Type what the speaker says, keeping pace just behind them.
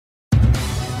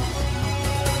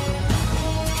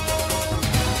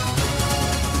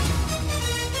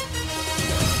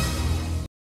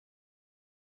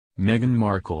Meghan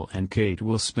Markle and Kate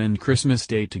will spend Christmas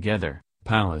Day together,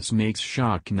 Palace makes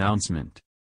shock announcement.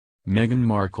 Meghan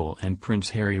Markle and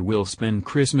Prince Harry will spend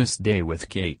Christmas Day with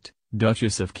Kate,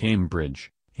 Duchess of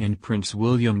Cambridge, and Prince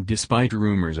William despite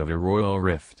rumors of a royal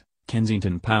rift,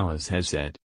 Kensington Palace has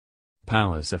said.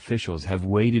 Palace officials have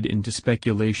waded into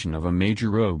speculation of a major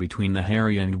row between the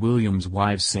Harry and William's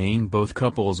wives, saying both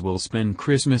couples will spend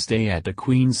Christmas Day at the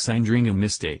Queen's Sandringham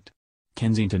estate.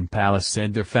 Kensington Palace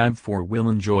said the Fab Four will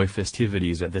enjoy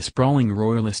festivities at the sprawling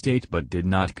royal estate but did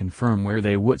not confirm where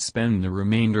they would spend the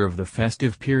remainder of the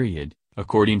festive period,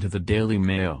 according to the Daily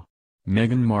Mail.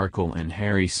 Meghan Markle and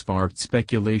Harry sparked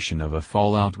speculation of a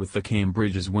fallout with the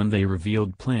Cambridges when they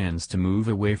revealed plans to move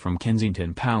away from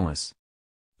Kensington Palace.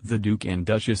 The Duke and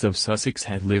Duchess of Sussex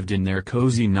had lived in their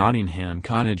cozy Nottingham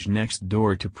cottage next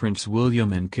door to Prince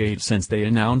William and Kate since they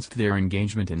announced their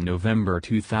engagement in November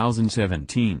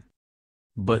 2017.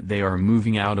 But they are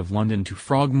moving out of London to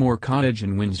Frogmore Cottage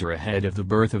in Windsor ahead of the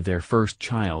birth of their first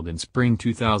child in spring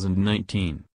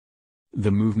 2019.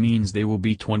 The move means they will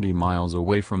be 20 miles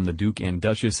away from the Duke and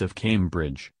Duchess of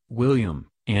Cambridge, William,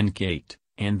 and Kate,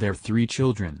 and their 3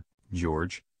 children,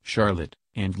 George, Charlotte,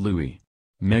 and Louis.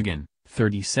 Meghan,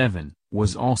 37,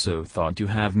 was also thought to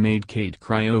have made Kate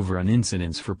cry over an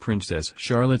incident for Princess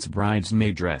Charlotte's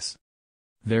bridesmaid dress.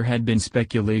 There had been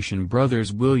speculation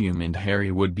brothers William and Harry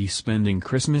would be spending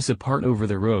Christmas apart over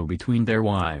the row between their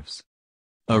wives.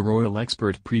 A royal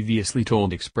expert previously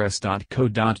told Express.co.uk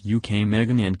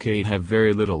Meghan and Kate have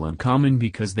very little in common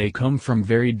because they come from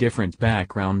very different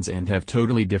backgrounds and have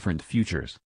totally different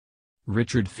futures.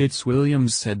 Richard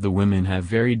Fitzwilliams said the women have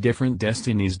very different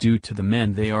destinies due to the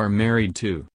men they are married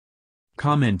to.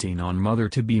 Commenting on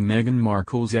mother-to-be Meghan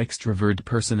Markle's extrovert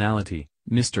personality,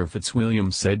 Mr.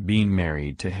 Fitzwilliams said being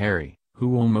married to Harry, who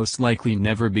will most likely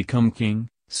never become king,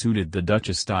 suited the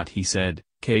Duchess. He said,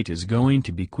 Kate is going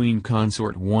to be queen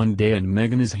consort one day and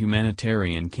Meghan is a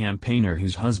humanitarian campaigner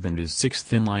whose husband is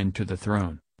 6th in line to the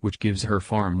throne, which gives her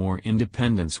far more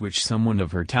independence which someone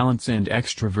of her talents and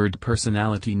extrovert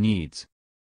personality needs.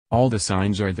 All the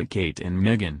signs are that Kate and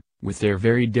Meghan, with their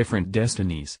very different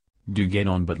destinies, do get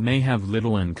on but may have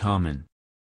little in common.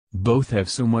 Both have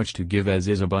so much to give as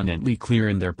is abundantly clear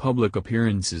in their public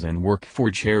appearances and work for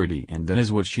charity, and that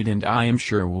is what should and I am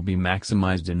sure will be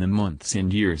maximized in the months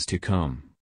and years to come.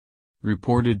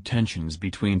 Reported tensions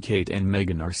between Kate and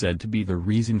Meghan are said to be the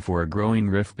reason for a growing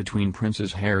rift between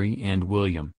Princes Harry and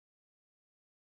William,